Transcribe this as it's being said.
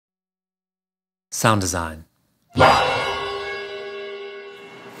Sound design.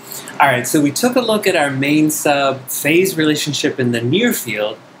 Alright, so we took a look at our main-sub phase relationship in the near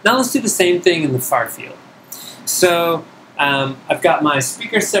field. Now let's do the same thing in the far field. So I've got my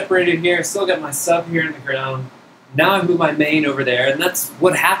speaker separated here, I've still got my sub here in the ground. Now I move my main over there, and that's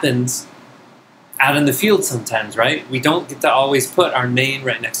what happens out in the field sometimes, right? We don't get to always put our main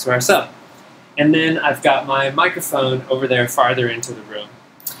right next to our sub. And then I've got my microphone over there farther into the room.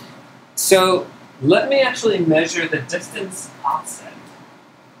 So let me actually measure the distance offset.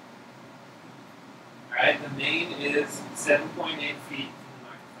 Alright, the main is 7.8 feet from the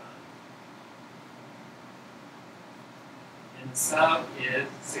microphone. And the sub is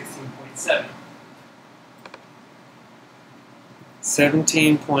 16.7.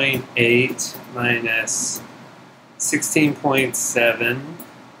 17.8 minus 16.7.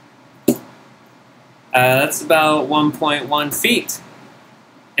 That's about 1.1 feet.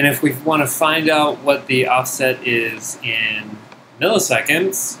 And if we want to find out what the offset is in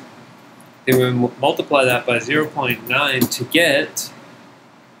milliseconds, then we multiply that by 0.9 to get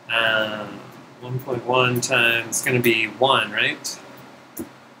 1.1 times, it's going to be 1, right?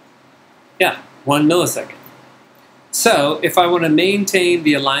 Yeah, 1 millisecond. So if I want to maintain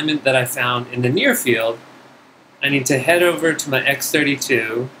the alignment that I found in the near field, I need to head over to my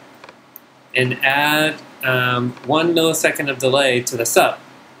X32 and add 1 millisecond of delay to the sub.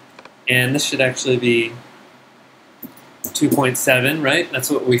 And this should actually be 2.7, right? That's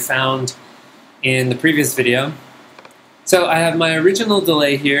what we found in the previous video. So I have my original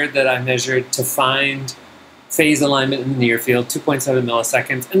delay here that I measured to find phase alignment in the near field, 2.7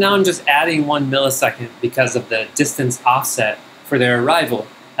 milliseconds, and now I'm just adding 1 millisecond because of the distance offset for their arrival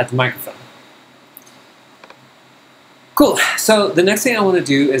at the microphone. Cool, so the next thing I want to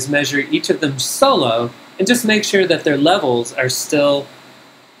do is measure each of them solo and just make sure that their levels are still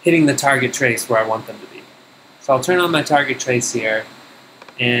hitting the target trace where I want them to be. So I'll turn on my target trace here,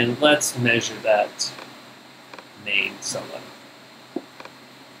 and let's measure that main solo.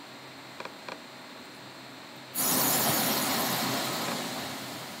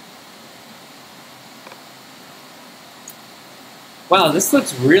 Wow, this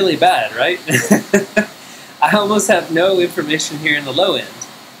looks really bad, right? I almost have no information here in the low end.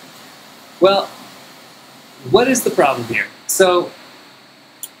 Well, what is the problem here? So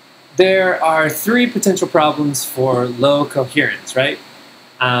there are 3 potential problems for low coherence, right?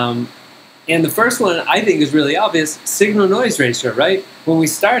 And the first one I think is really obvious, signal-noise ratio, right? When we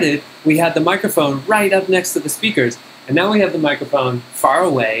started, we had the microphone right up next to the speakers, and now we have the microphone far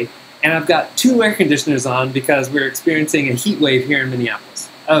away, and I've got 2 air conditioners on because we're experiencing a heat wave here in Minneapolis.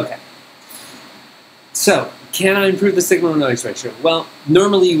 Okay. So, can I improve the signal-noise ratio? Well,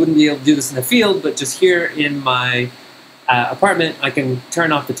 normally you wouldn't be able to do this in the field, but just here in my apartment, I can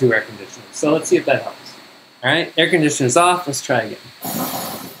turn off the 2 air conditioners. So let's see if that helps. All right, air conditioners off. Let's try again.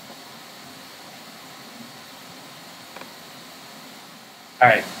 All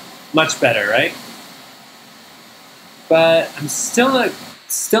right, much better, right? But I'm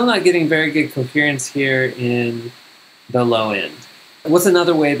still not getting very good coherence here in the low end. What's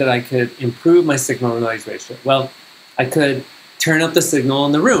another way that I could improve my signal-noise ratio? Well, I could turn up the signal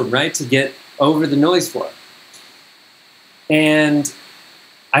in the room, right, to get over the noise floor. And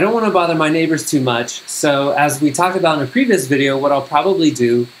I don't want to bother my neighbors too much, so as we talked about in a previous video, what I'll probably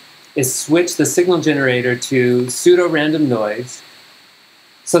do is switch the signal generator to pseudo-random noise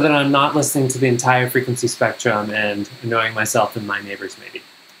so that I'm not listening to the entire frequency spectrum and annoying myself and my neighbors maybe.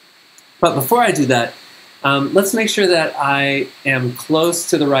 But before I do that, let's make sure that I am close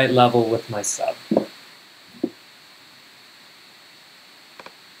to the right level with my sub.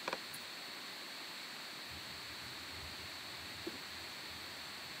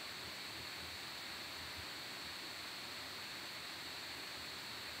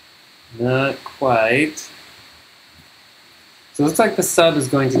 Not quite. So it looks like the sub is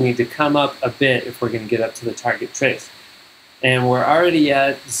going to need to come up a bit if we're going to get up to the target trace. And we're already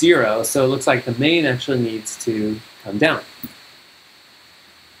at 0, so it looks like the main actually needs to come down.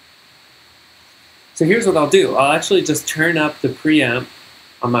 So here's what I'll do. I'll actually just turn up the preamp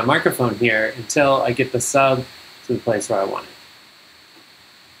on my microphone here until I get the sub to the place where I want it.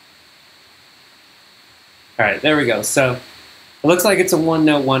 All right, there we go. So it looks like it's a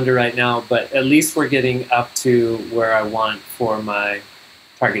one-note wonder right now, but at least we're getting up to where I want for my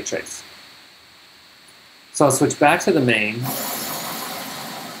target trace. So I'll switch back to the main.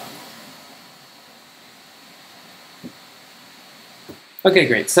 Okay,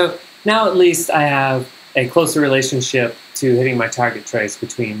 great. So now at least I have a closer relationship to hitting my target trace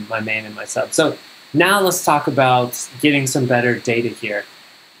between my main and my sub. So now let's talk about getting some better data here.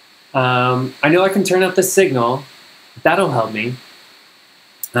 I know I can turn up the signal. That'll help me.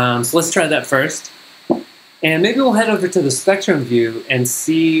 So let's try that first. And maybe we'll head over to the spectrum view and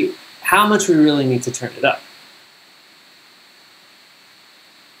see how much we really need to turn it up.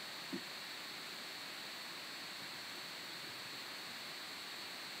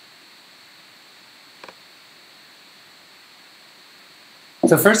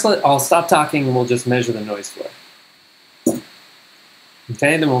 So first, I'll stop talking and we'll just measure the noise floor.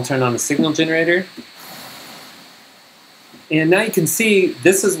 Okay, then we'll turn on the signal generator. And now you can see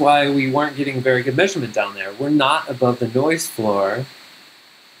this is why we weren't getting very good measurement down there. We're not above the noise floor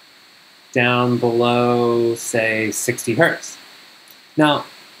down below, say, 60 hertz. Now,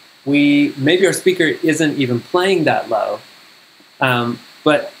 maybe our speaker isn't even playing that low,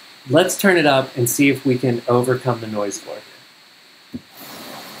 but let's turn it up and see if we can overcome the noise floor here.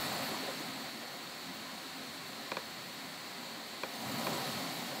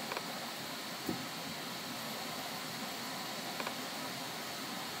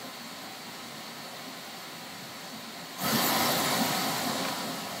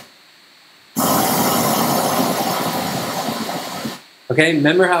 Okay,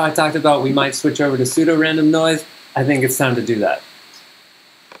 remember how I talked about we might switch over to pseudo-random noise? I think it's time to do that.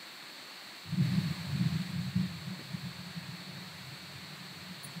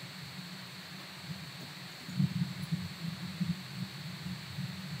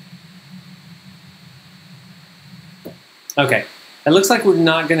 Okay, it looks like we're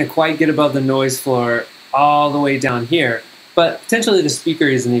not going to quite get above the noise floor all the way down here, but potentially the speaker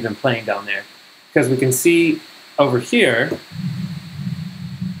isn't even playing down there, because we can see over here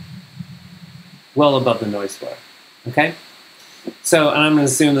well above the noise floor. Okay, so I'm going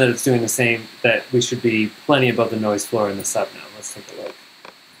to assume that it's doing the same, that we should be plenty above the noise floor in the sub now. Let's take a look.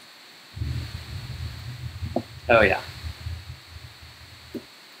 Oh yeah,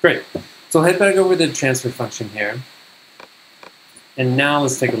 great. So we'll head back over to the transfer function here. And now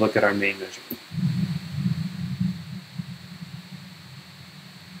let's take a look at our main measurement.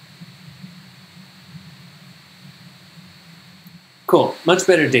 Cool, much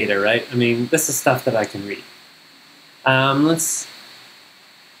better data, right? I mean, this is stuff that I can read. Let's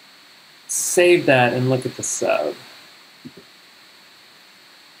save that and look at the sub.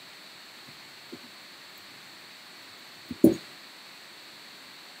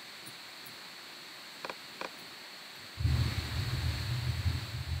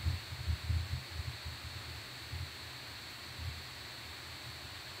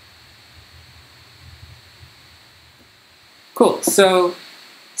 Cool, so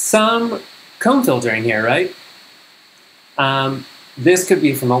some comb filtering here, right? This could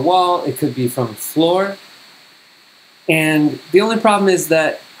be from a wall, it could be from a floor. And the only problem is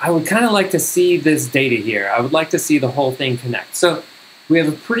that I would kind of like to see this data here. I would like to see the whole thing connect. So we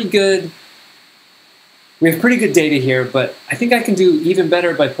have pretty good data here, but I think I can do even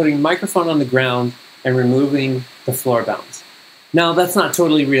better by putting the microphone on the ground and removing the floor bounds. Now that's not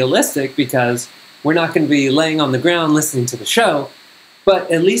totally realistic because we're not going to be laying on the ground listening to the show, but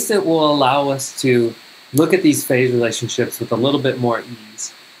at least it will allow us to look at these phase relationships with a little bit more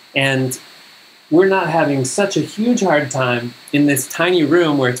ease. And we're not having such a huge hard time in this tiny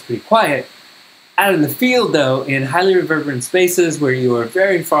room where it's pretty quiet. Out in the field, though, in highly reverberant spaces where you are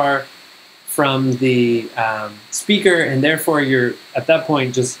very far from the speaker, and therefore you're, at that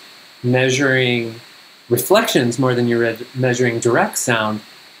point, just measuring reflections more than you're measuring direct sound,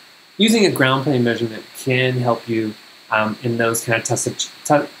 using a ground plane measurement can help you in those kind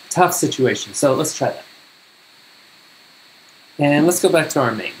of tough situations. So let's try that. And let's go back to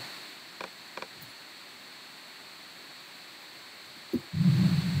our main.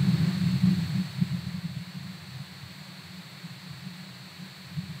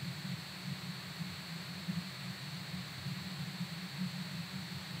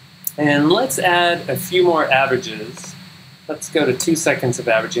 And let's add a few more averages. Let's go to 2 seconds of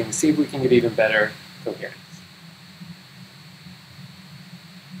averaging and see if we can get even better coherence.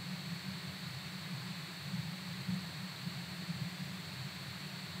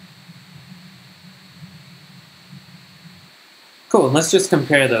 Cool, let's just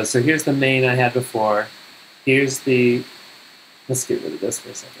compare those. So here's the main I had before. Here's the, let's get rid of this for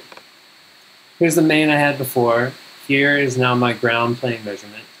a second. Here's the main I had before. Here is now my ground plane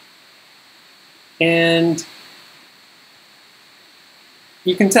measurement. And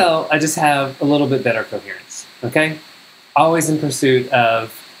you can tell I just have a little bit better coherence, okay? Always in pursuit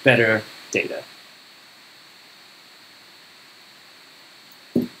of better data.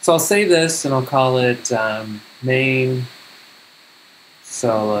 So I'll save this and I'll call it main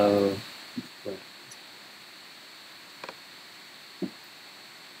solo.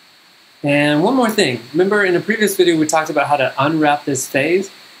 And one more thing. Remember in a previous video we talked about how to unwrap this phase?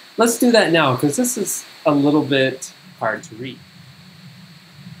 Let's do that now because this is a little bit hard to read.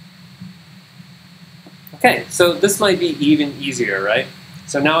 Okay, so this might be even easier, right?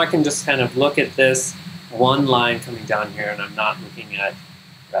 So now I can just kind of look at this one line coming down here and I'm not looking at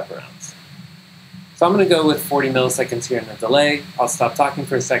wraparounds. So I'm going to go with 40 milliseconds here in the delay. I'll stop talking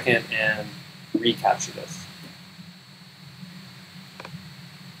for a second and recapture this.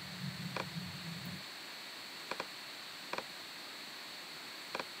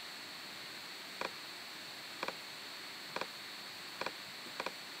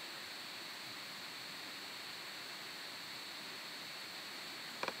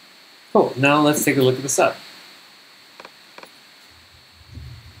 Cool, now let's take a look at the sub.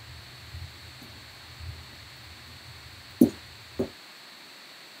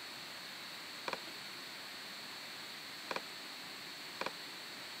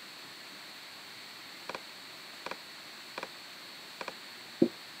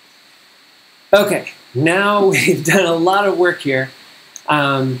 Okay, now we've done a lot of work here.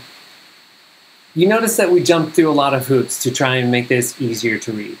 You notice that we jumped through a lot of hoops to try and make this easier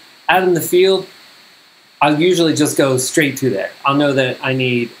to read. Out in the field, I'll usually just go straight to there. I'll know that I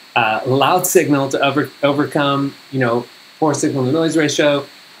need a loud signal to overcome, poor signal to noise ratio,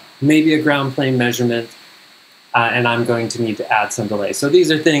 maybe a ground plane measurement, and I'm going to need to add some delay. So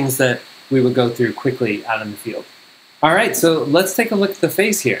these are things that we would go through quickly out in the field. All right, so let's take a look at the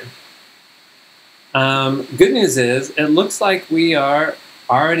phase here. Good news is it looks like we are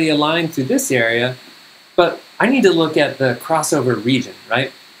already aligned through this area, but I need to look at the crossover region,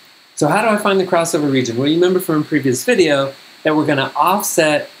 right? So how do I find the crossover region? Well, you remember from a previous video that we're going to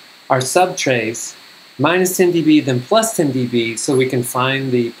offset our subtrace minus 10 dB, then plus 10 dB, so we can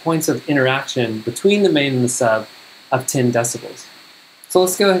find the points of interaction between the main and the sub of 10 decibels. So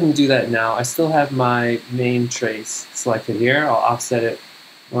let's go ahead and do that now. I still have my main trace selected here. I'll offset it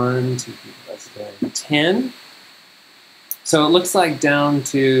 1, 2, 3, let's go 10. So it looks like down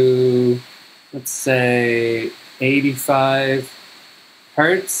to, let's say, 85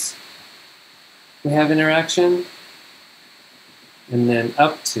 hertz. We have interaction, and then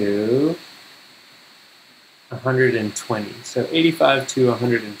up to 120. So 85 to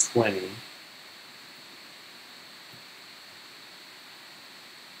 120.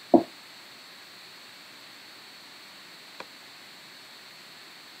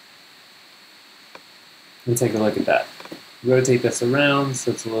 And take a look at that. Rotate this around so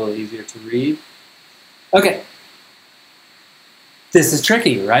it's a little easier to read. Okay. This is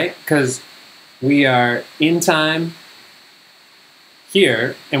tricky, right? Because we are in time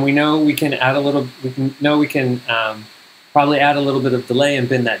here, and we know we can add a little. We can probably add a little bit of delay and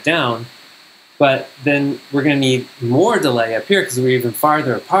bend that down, but then we're going to need more delay up here because we're even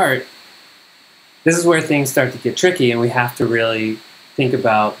farther apart. This is where things start to get tricky, and we have to really think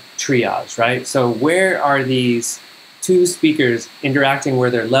about triage, right? So where are these two speakers interacting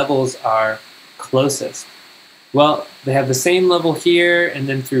where their levels are closest? Well, they have the same level here and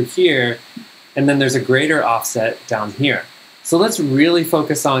then through here, and then there's a greater offset down here. So let's really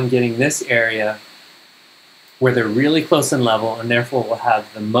focus on getting this area where they're really close in level and therefore will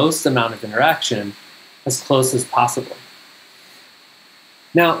have the most amount of interaction as close as possible.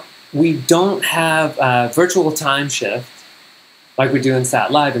 Now, we don't have a virtual time shift like we do in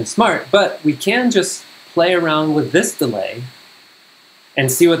Sat Live and Smaart, but we can just play around with this delay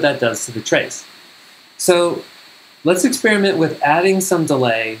and see what that does to the trace. So let's experiment with adding some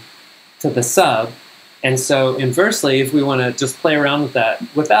delay to the sub. And so inversely, if we want to just play around with that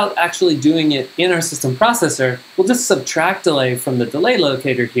without actually doing it in our system processor, we'll just subtract delay from the delay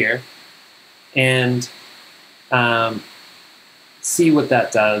locator here and see what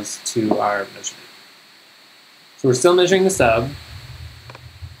that does to our measurement. So we're still measuring the sub.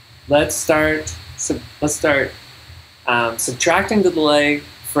 Let's start subtracting the delay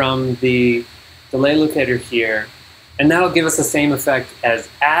from the delay locator here, and that'll give us the same effect as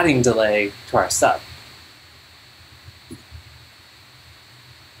adding delay to our sub.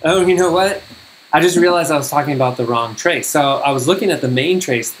 Oh, you know what? I just realized I was talking about the wrong trace. So I was looking at the main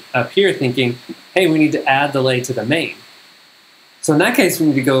trace up here thinking, hey, we need to add delay to the main. So in that case, we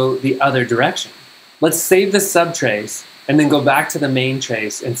need to go the other direction. Let's save the sub trace and then go back to the main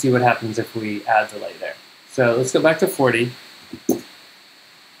trace and see what happens if we add delay there. So let's go back to 40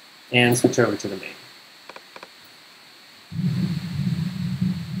 and switch over to the main.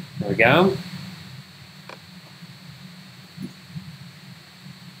 There we go.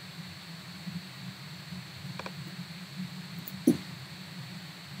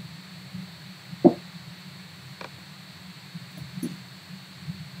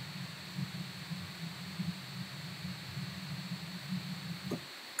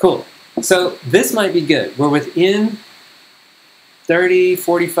 Cool. So this might be good. We're within 30,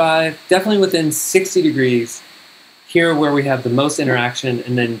 45, definitely within 60 degrees here where we have the most interaction,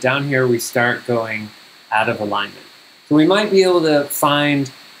 and then down here we start going out of alignment. So we might be able to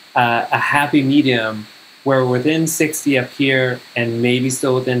find a happy medium where we're within 60 up here and maybe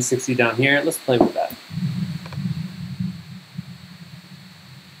still within 60 down here. Let's play with that.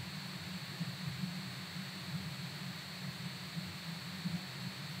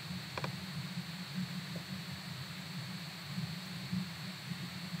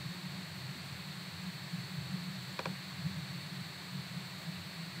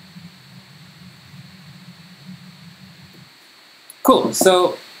 Cool,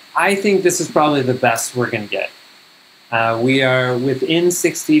 so I think this is probably the best we're going to get. We are within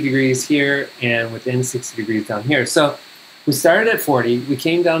 60 degrees here and within 60 degrees down here. So we started at 40, we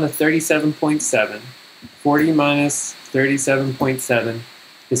came down to 37.7. 40 minus 37.7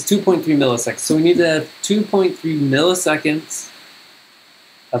 is 2.3 milliseconds. So we need to have 2.3 milliseconds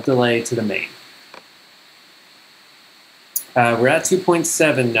of delay to the main. We're at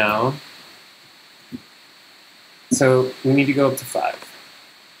 2.7 now. So we need to go up to 5.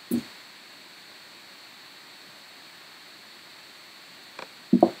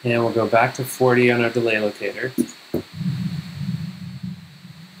 And we'll go back to 40 on our delay locator.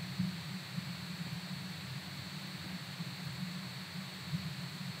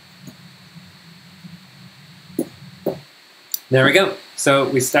 There we go. So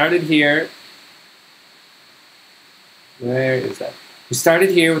we started here. Where is that? We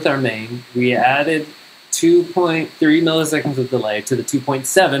started here with our main. We added 2.3 milliseconds of delay to the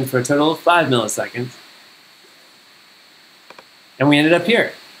 2.7 for a total of 5 milliseconds. And we ended up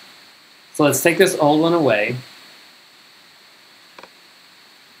here. So let's take this old one away.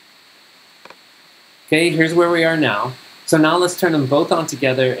 Okay, here's where we are now. So now let's turn them both on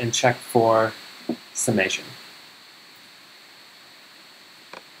together and check for summation.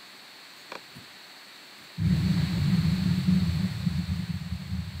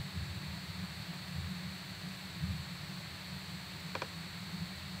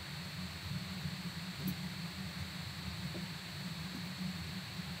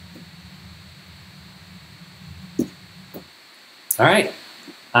 All right,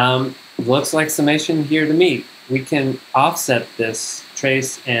 looks like summation here to me. We can offset this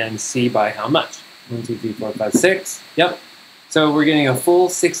trace and see by how much. 1, 2, 3, 4, 5, 6. Yep. So we're getting a full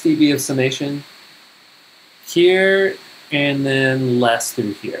 6 dB of summation here and then less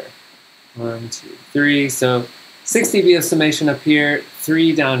through here. 1, 2, 3. So 6 dB of summation up here,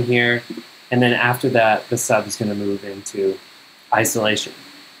 3 down here, and then after that, the sub is going to move into isolation.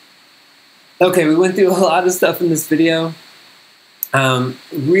 Okay, we went through a lot of stuff in this video.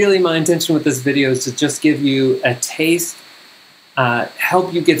 Really my intention with this video is to just give you a taste,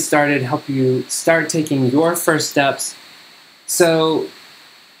 help you get started, help you start taking your first steps. So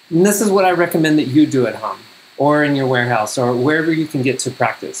this is what I recommend that you do at home or in your warehouse or wherever you can get to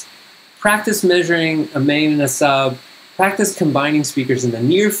practice. Practice measuring a main and a sub, practice combining speakers in the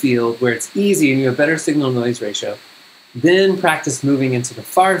near field where it's easy and you have better signal noise ratio. Then practice moving into the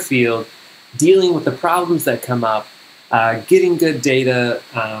far field, dealing with the problems that come up, getting good data,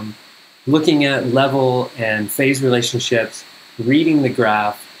 looking at level and phase relationships, reading the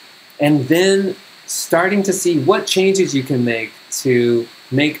graph, and then starting to see what changes you can make to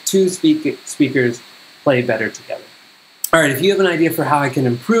make two speakers play better together. All right, if you have an idea for how I can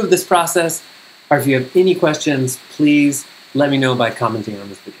improve this process, or if you have any questions, please let me know by commenting on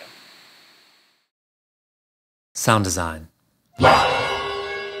this video. Sound design.